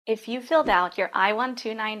If you filled out your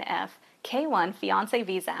I-129F K1 Fiancé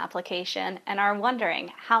Visa application and are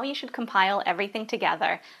wondering how you should compile everything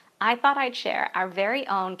together, I thought I'd share our very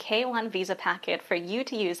own K1 Visa Packet for you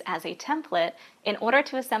to use as a template in order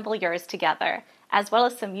to assemble yours together, as well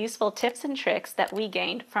as some useful tips and tricks that we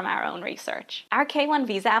gained from our own research. Our K1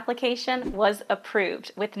 Visa application was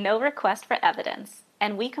approved with no request for evidence,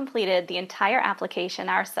 and we completed the entire application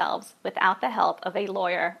ourselves without the help of a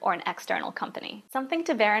lawyer or an external company. Something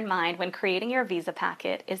to bear in mind when creating your visa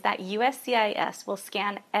packet is that USCIS will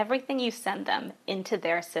scan everything you send them into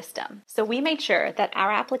their system. So we made sure that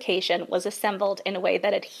our application was assembled in a way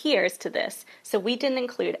that adheres to this, so we didn't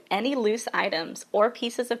include any loose items or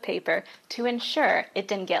pieces of paper to ensure it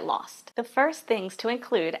didn't get lost. The first things to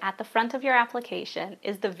include at the front of your application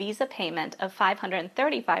is the visa payment of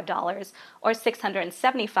 $535 or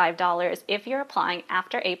 $675 if you're applying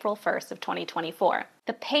after April 1st of 2024.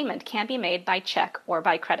 The payment can be made by check or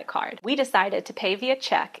by credit card. We decided to pay via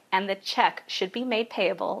check, and the check should be made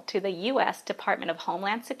payable to the U.S. Department of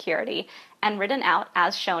Homeland Security and written out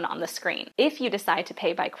as shown on the screen. If you decide to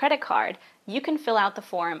pay by credit card, you can fill out the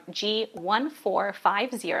form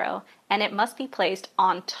G1450, and it must be placed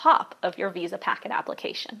on top of your visa packet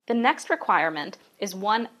application. The next requirement is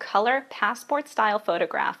one color passport-style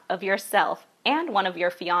photograph of yourself and one of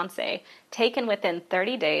your fiancé taken within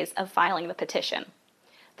 30 days of filing the petition.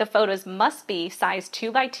 The photos must be size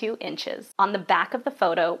 2 by 2 inches. On the back of the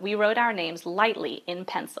photo, we wrote our names lightly in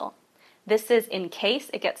pencil. This is in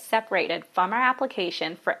case it gets separated from our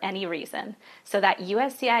application for any reason, so that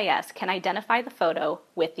USCIS can identify the photo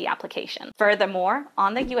with the application. Furthermore,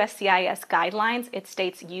 on the USCIS guidelines, it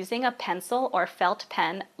states using a pencil or felt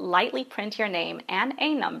pen, lightly print your name and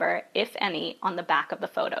a number, if any, on the back of the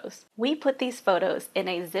photos. We put these photos in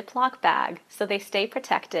a Ziploc bag so they stay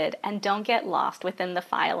protected and don't get lost within the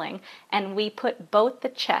filing, and we put both the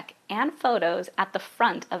check and photos at the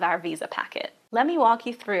front of our visa packet. Let me walk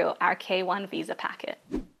you through our K1 visa packet.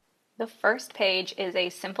 The first page is a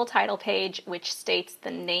simple title page which states the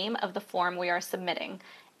name of the form we are submitting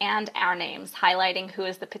and our names, highlighting who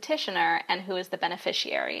is the petitioner and who is the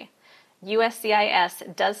beneficiary.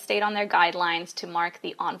 USCIS does state on their guidelines to mark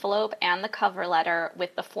the envelope and the cover letter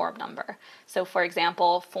with the form number. So for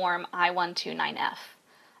example, form I-129F.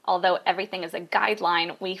 Although everything is a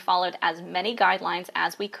guideline, we followed as many guidelines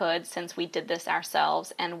as we could since we did this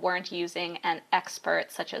ourselves and weren't using an expert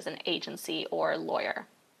such as an agency or lawyer.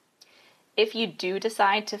 If you do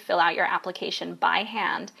decide to fill out your application by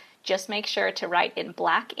hand, just make sure to write in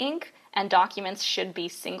black ink, and documents should be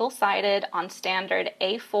single-sided on standard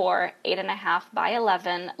A4 8.5 by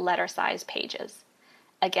 11 letter size pages.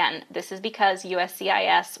 Again, this is because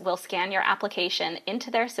USCIS will scan your application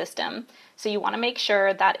into their system, so you want to make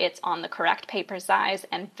sure that it's on the correct paper size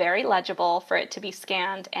and very legible for it to be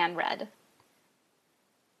scanned and read.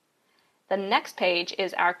 The next page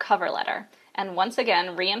is our cover letter, and once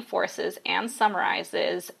again reinforces and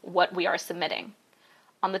summarizes what we are submitting.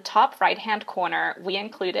 On the top right-hand corner, we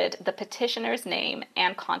included the petitioner's name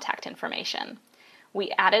and contact information.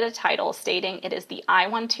 We added a title stating it is the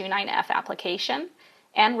I-129F application,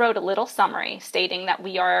 and wrote a little summary stating that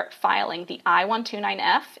we are filing the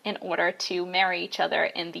I-129F in order to marry each other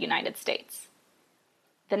in the United States.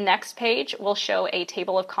 The next page will show a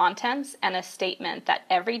table of contents and a statement that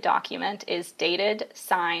every document is dated,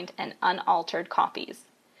 signed, and unaltered copies,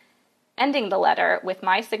 ending the letter with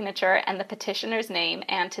my signature and the petitioner's name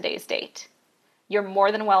and today's date. You're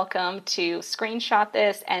more than welcome to screenshot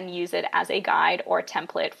this and use it as a guide or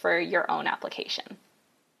template for your own application.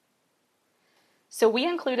 So we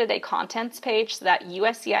included a contents page so that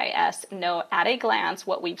USCIS know at a glance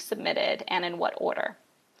what we've submitted and in what order.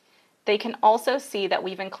 They can also see that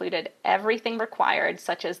we've included everything required,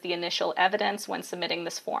 such as the initial evidence when submitting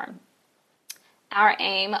this form. Our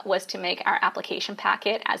aim was to make our application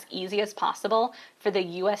packet as easy as possible for the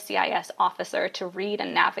USCIS officer to read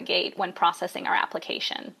and navigate when processing our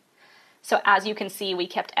application. So as you can see, we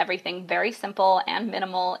kept everything very simple and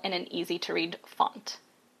minimal in an easy-to-read font.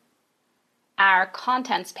 Our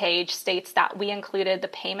contents page states that we included the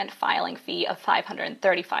payment filing fee of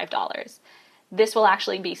 $535. This will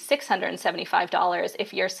actually be $675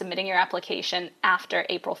 if you're submitting your application after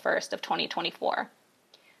April 1st of 2024.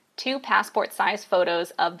 2 passport-size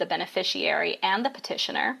photos of the beneficiary and the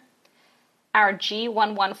petitioner, our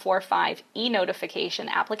G1145 e-notification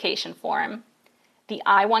application form, the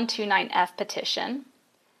I-129F petition,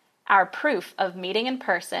 our proof of meeting in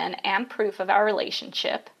person and proof of our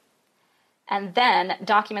relationship, and then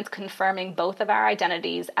documents confirming both of our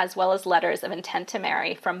identities as well as letters of intent to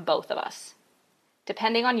marry from both of us.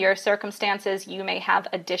 Depending on your circumstances, you may have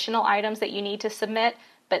additional items that you need to submit,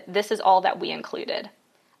 but this is all that we included.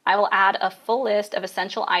 I will add a full list of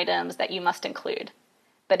essential items that you must include.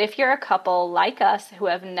 But if you're a couple like us who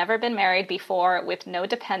have never been married before with no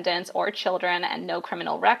dependents or children and no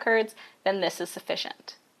criminal records, then this is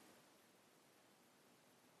sufficient.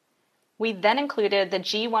 We then included the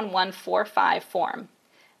G1145 form.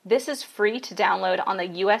 This is free to download on the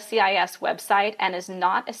USCIS website and is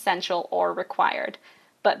not essential or required.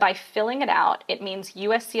 But by filling it out, it means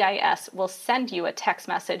USCIS will send you a text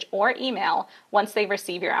message or email once they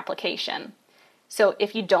receive your application. So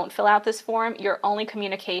if you don't fill out this form, your only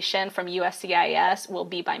communication from USCIS will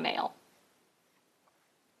be by mail.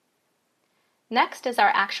 Next is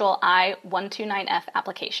our actual I-129F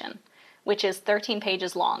application, which is 13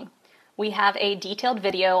 pages long. We have a detailed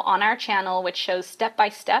video on our channel which shows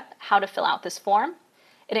step-by-step how to fill out this form.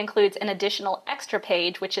 It includes an additional extra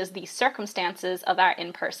page, which is the circumstances of our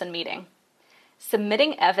in-person meeting.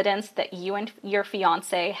 Submitting evidence that you and your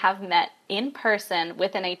fiancé have met in person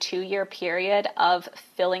within a 2-year period of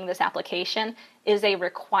filling this application is a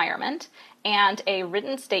requirement, and a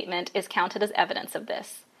written statement is counted as evidence of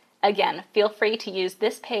this. Again, feel free to use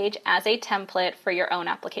this page as a template for your own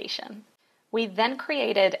application. We then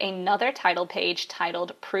created another title page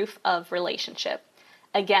titled Proof of Relationship.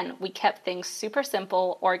 Again, we kept things super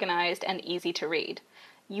simple, organized, and easy to read.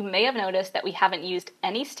 You may have noticed that we haven't used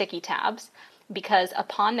any sticky tabs, because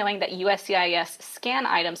upon knowing that USCIS scan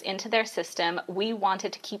items into their system, we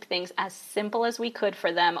wanted to keep things as simple as we could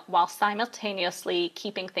for them while simultaneously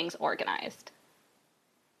keeping things organized.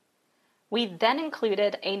 We then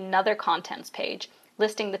included another contents page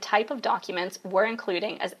listing the type of documents we're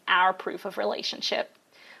including as our proof of relationship.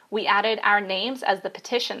 We added our names as the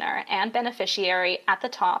petitioner and beneficiary at the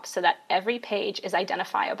top so that every page is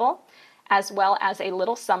identifiable, as well as a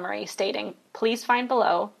little summary stating, please find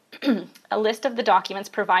below a list of the documents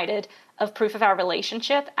provided of proof of our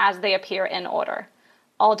relationship as they appear in order.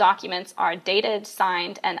 All documents are dated,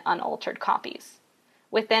 signed, and unaltered copies.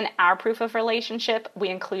 Within our proof of relationship, we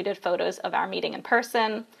included photos of our meeting in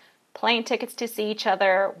person, plane tickets to see each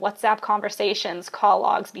other, WhatsApp conversations, call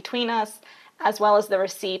logs between us, as well as the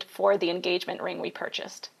receipt for the engagement ring we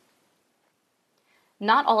purchased.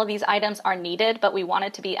 Not all of these items are needed, but we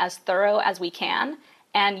wanted to be as thorough as we can,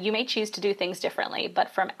 and you may choose to do things differently.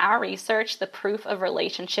 But from our research, the proof of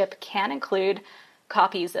relationship can include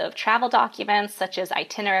copies of travel documents such as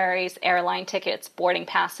itineraries, airline tickets, boarding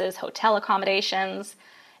passes, hotel accommodations.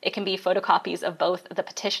 It can be photocopies of both the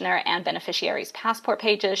petitioner and beneficiary's passport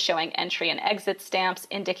pages showing entry and exit stamps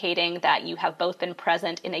indicating that you have both been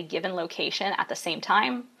present in a given location at the same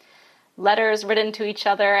time. Letters written to each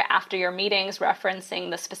other after your meetings referencing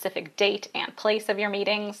the specific date and place of your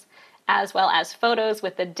meetings, as well as photos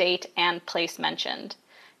with the date and place mentioned.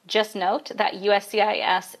 Just note that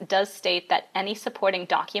USCIS does state that any supporting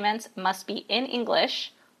documents must be in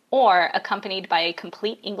English or accompanied by a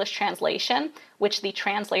complete English translation, which the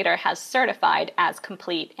translator has certified as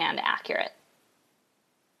complete and accurate.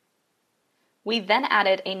 We then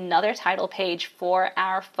added another title page for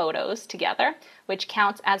our photos together, which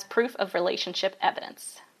counts as proof of relationship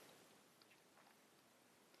evidence.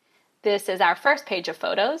 This is our first page of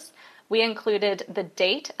photos. We included the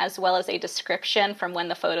date as well as a description from when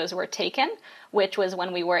the photos were taken, which was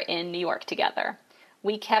when we were in New York together.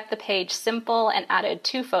 We kept the page simple and added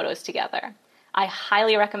 2 photos together. I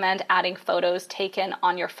highly recommend adding photos taken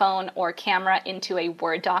on your phone or camera into a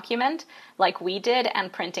Word document like we did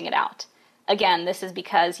and printing it out. Again, this is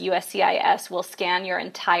because USCIS will scan your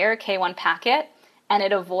entire K1 packet and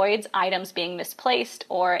it avoids items being misplaced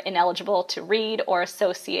or ineligible to read or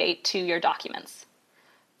associate to your documents.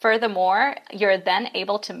 Furthermore, you're then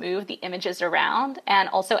able to move the images around and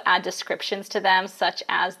also add descriptions to them such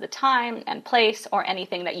as the time and place or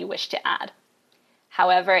anything that you wish to add.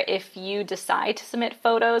 However, if you decide to submit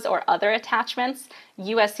photos or other attachments,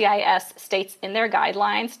 USCIS states in their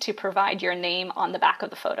guidelines to provide your name on the back of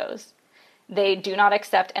the photos. They do not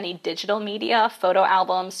accept any digital media, photo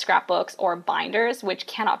albums, scrapbooks, or binders, which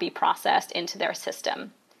cannot be processed into their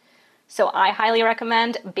system. So I highly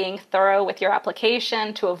recommend being thorough with your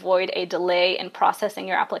application to avoid a delay in processing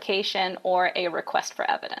your application or a request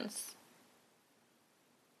for evidence.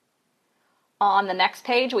 On the next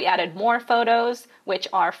page, we added more photos, which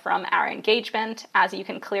are from our engagement. As you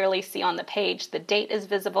can clearly see on the page, the date is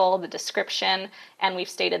visible, the description, and we've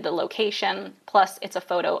stated the location, plus it's a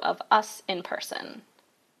photo of us in person.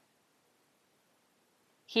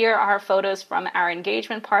 Here are photos from our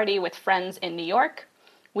engagement party with friends in New York.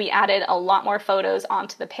 We added a lot more photos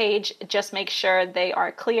onto the page. Just make sure they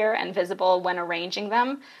are clear and visible when arranging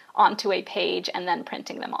them onto a page and then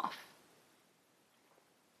printing them off.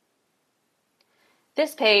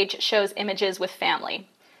 This page shows images with family.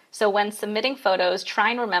 So when submitting photos, try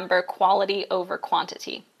and remember quality over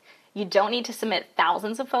quantity. You don't need to submit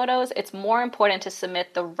thousands of photos. It's more important to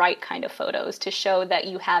submit the right kind of photos to show that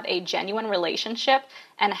you have a genuine relationship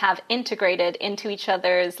and have integrated into each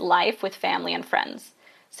other's life with family and friends.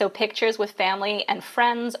 So pictures with family and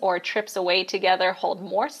friends or trips away together hold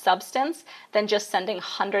more substance than just sending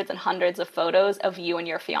hundreds and hundreds of photos of you and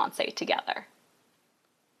your fiancé together.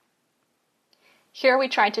 Here we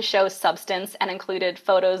tried to show substance and included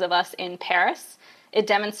photos of us in Paris. It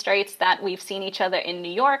demonstrates that we've seen each other in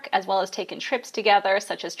New York as well as taken trips together,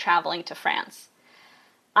 such as traveling to France.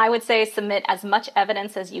 I would say submit as much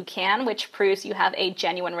evidence as you can, which proves you have a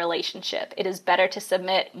genuine relationship. It is better to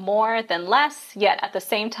submit more than less, yet at the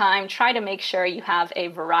same time, try to make sure you have a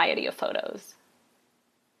variety of photos.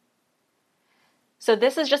 So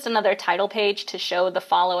this is just another title page to show the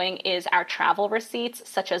following is our travel receipts,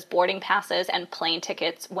 such as boarding passes and plane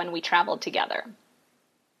tickets when we traveled together.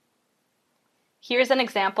 Here's an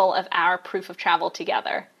example of our proof of travel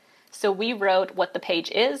together. So we wrote what the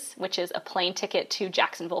page is, which is a plane ticket to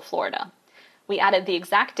Jacksonville, Florida. We added the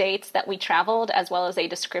exact dates that we traveled as well as a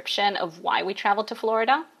description of why we traveled to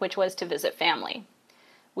Florida, which was to visit family.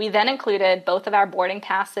 We then included both of our boarding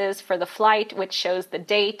passes for the flight, which shows the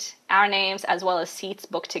date, our names, as well as seats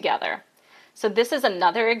booked together. So this is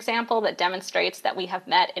another example that demonstrates that we have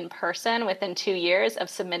met in person within 2 years of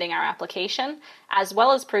submitting our application, as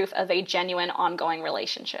well as proof of a genuine ongoing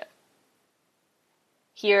relationship.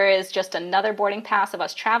 Here is just another boarding pass of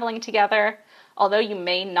us traveling together. Although you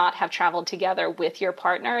may not have traveled together with your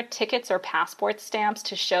partner, tickets or passport stamps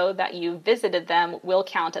to show that you visited them will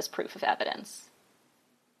count as proof of evidence.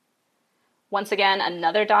 Once again,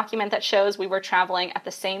 another document that shows we were traveling at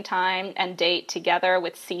the same time and date together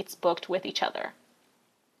with seats booked with each other.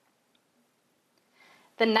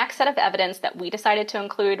 The next set of evidence that we decided to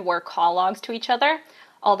include were call logs to each other.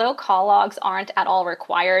 Although call logs aren't at all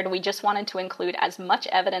required, we just wanted to include as much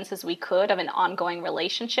evidence as we could of an ongoing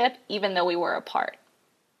relationship, even though we were apart.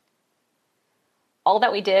 All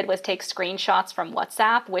that we did was take screenshots from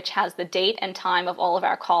WhatsApp, which has the date and time of all of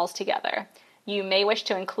our calls together. You may wish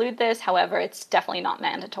to include this, however, it's definitely not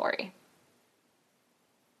mandatory.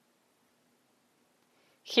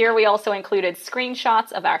 Here we also included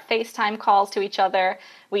screenshots of our FaceTime calls to each other.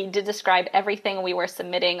 We did describe everything we were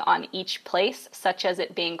submitting on each place, such as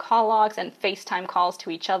it being call logs and FaceTime calls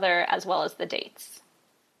to each other, as well as the dates.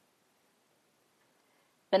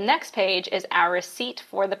 The next page is our receipt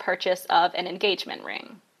for the purchase of an engagement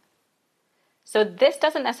ring. So this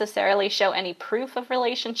doesn't necessarily show any proof of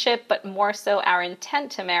relationship, but more so our intent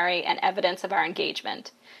to marry and evidence of our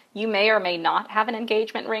engagement. You may or may not have an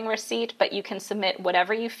engagement ring receipt, but you can submit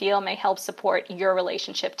whatever you feel may help support your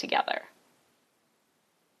relationship together.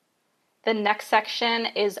 The next section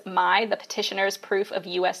is the petitioner's proof of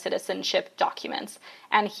U.S. citizenship documents.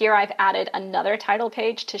 And here I've added another title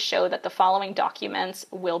page to show that the following documents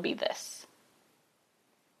will be this.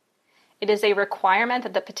 It is a requirement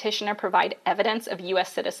that the petitioner provide evidence of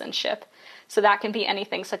U.S. citizenship. So that can be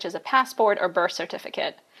anything such as a passport or birth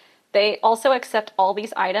certificate. They also accept all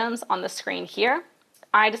these items on the screen here.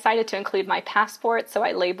 I decided to include my passport, so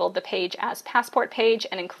I labeled the page as passport page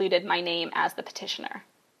and included my name as the petitioner.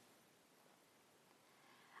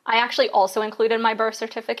 I actually also included my birth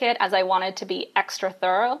certificate as I wanted to be extra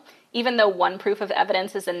thorough. Even though one proof of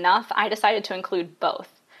evidence is enough, I decided to include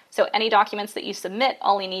both. So any documents that you submit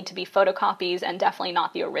only need to be photocopies and definitely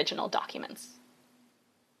not the original documents.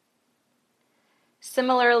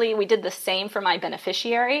 Similarly, we did the same for my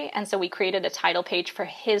beneficiary, and so we created a title page for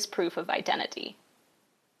his proof of identity.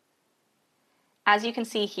 As you can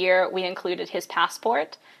see here, we included his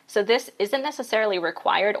passport. So this isn't necessarily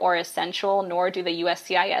required or essential, nor do the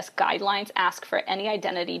USCIS guidelines ask for any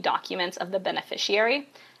identity documents of the beneficiary.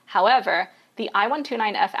 However, the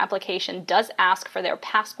I-129F application does ask for their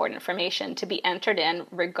passport information to be entered in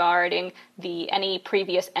regarding any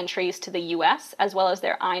previous entries to the US, as well as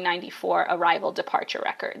their I-94 arrival departure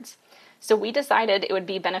records. So we decided it would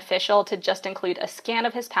be beneficial to just include a scan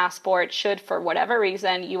of his passport should, for whatever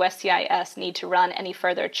reason, USCIS need to run any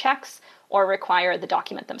further checks or require the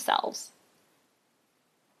document themselves.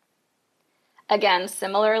 Again,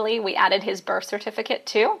 similarly, we added his birth certificate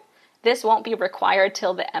too. This won't be required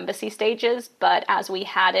till the embassy stages, but as we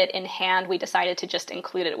had it in hand, we decided to just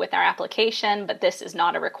include it with our application, but this is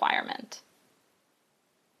not a requirement.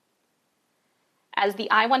 As the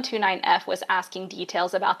I-129F was asking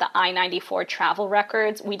details about the I-94 travel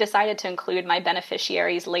records, we decided to include my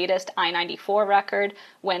beneficiary's latest I-94 record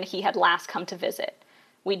when he had last come to visit.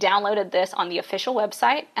 We downloaded this on the official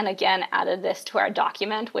website and again added this to our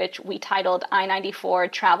document, which we titled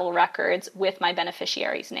I-94 Travel Records with my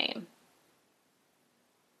beneficiary's name.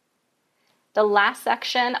 The last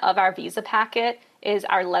section of our visa packet is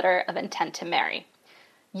our letter of intent to marry.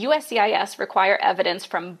 USCIS require evidence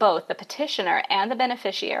from both the petitioner and the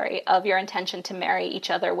beneficiary of your intention to marry each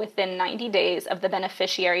other within 90 days of the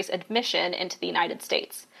beneficiary's admission into the United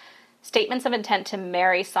States. Statements of intent to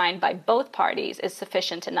marry signed by both parties is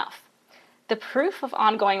sufficient enough. The proof of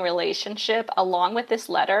ongoing relationship along with this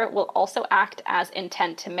letter will also act as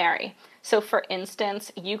intent to marry. So for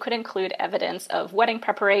instance, you could include evidence of wedding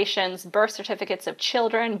preparations, birth certificates of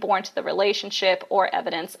children born to the relationship, or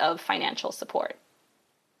evidence of financial support.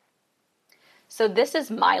 So this is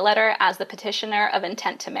my letter as the petitioner of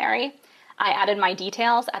intent to marry. I added my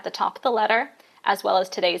details at the top of the letter, as well as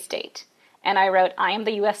today's date. And I wrote, I am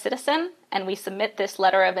the U.S. citizen, and we submit this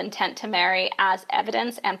letter of intent to marry as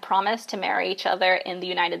evidence and promise to marry each other in the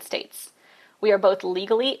United States. We are both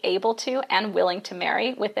legally able to and willing to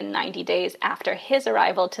marry within 90 days after his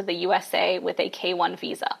arrival to the USA with a K1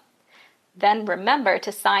 visa. Then remember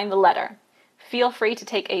to sign the letter. Feel free to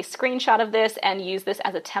take a screenshot of this and use this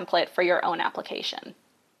as a template for your own application.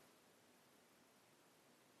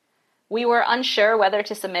 We were unsure whether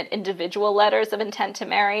to submit individual letters of intent to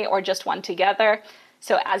marry or just one together.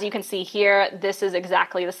 So as you can see here, this is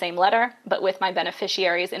exactly the same letter, but with my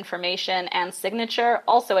beneficiary's information and signature,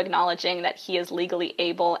 also acknowledging that he is legally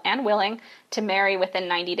able and willing to marry within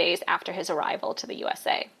 90 days after his arrival to the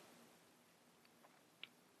USA.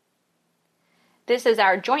 This is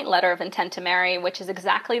our joint letter of intent to marry, which is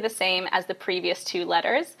exactly the same as the previous two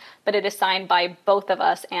letters, but it is signed by both of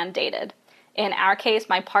us and dated. In our case,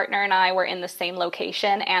 my partner and I were in the same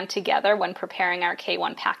location and together when preparing our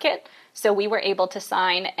K1 packet, so we were able to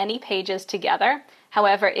sign any pages together.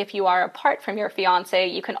 However, if you are apart from your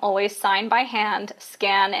fiancé, you can always sign by hand,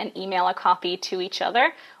 scan and email a copy to each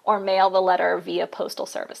other, or mail the letter via postal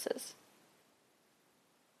services.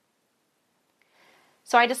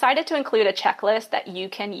 So I decided to include a checklist that you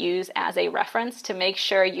can use as a reference to make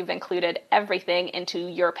sure you've included everything into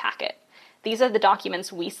your packet. These are the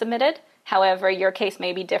documents we submitted. However, your case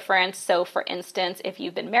may be different. So for instance, if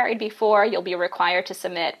you've been married before, you'll be required to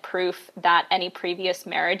submit proof that any previous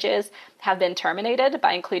marriages have been terminated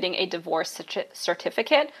by including a divorce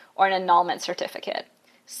certificate or an annulment certificate.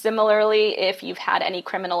 Similarly, if you've had any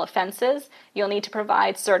criminal offenses, you'll need to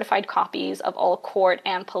provide certified copies of all court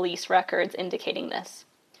and police records indicating this.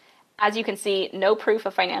 As you can see, no proof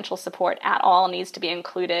of financial support at all needs to be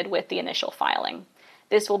included with the initial filing.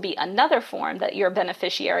 This will be another form that your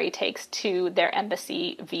beneficiary takes to their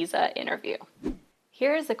embassy visa interview.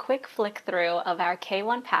 Here's a quick flick through of our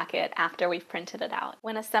K1 packet after we've printed it out.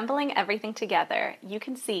 When assembling everything together, you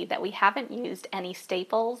can see that we haven't used any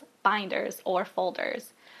staples, binders, or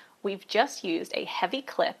folders. We've just used a heavy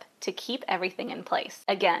clip to keep everything in place.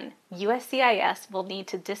 Again, USCIS will need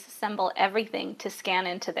to disassemble everything to scan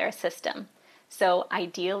into their system. So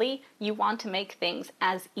ideally, you want to make things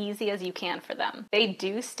as easy as you can for them. They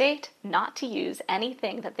do state not to use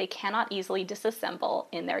anything that they cannot easily disassemble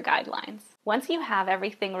in their guidelines. Once you have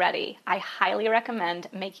everything ready, I highly recommend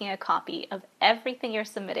making a copy of everything you're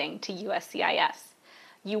submitting to USCIS.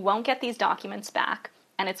 You won't get these documents back,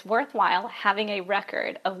 and it's worthwhile having a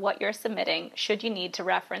record of what you're submitting should you need to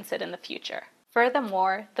reference it in the future.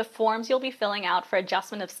 Furthermore, the forms you'll be filling out for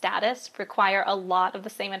adjustment of status require a lot of the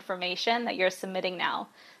same information that you're submitting now,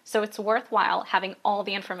 so it's worthwhile having all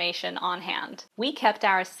the information on hand. We kept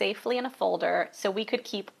ours safely in a folder so we could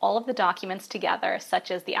keep all of the documents together, such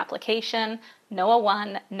as the application, NOAA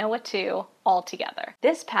 1, NOAA 2, all together.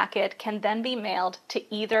 This packet can then be mailed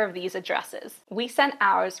to either of these addresses. We sent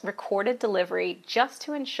ours recorded delivery just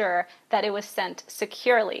to ensure that it was sent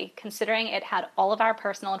securely, considering it had all of our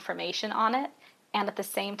personal information on it, and at the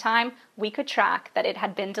same time, we could track that it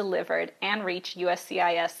had been delivered and reached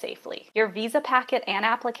USCIS safely. Your visa packet and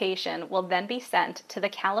application will then be sent to the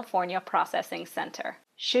California Processing Center.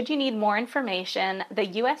 Should you need more information, the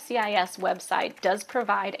USCIS website does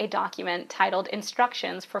provide a document titled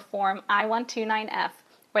Instructions for Form I-129F,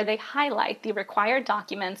 where they highlight the required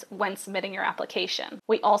documents when submitting your application.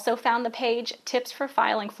 We also found the page Tips for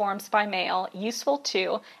Filing Forms by Mail useful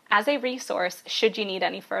too as a resource should you need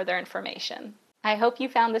any further information. I hope you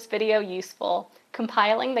found this video useful.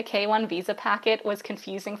 Compiling the K1 visa packet was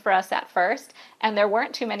confusing for us at first, and there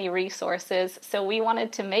weren't too many resources, so we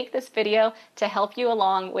wanted to make this video to help you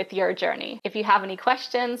along with your journey. If you have any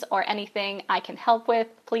questions or anything I can help with,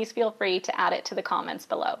 please feel free to add it to the comments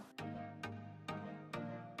below.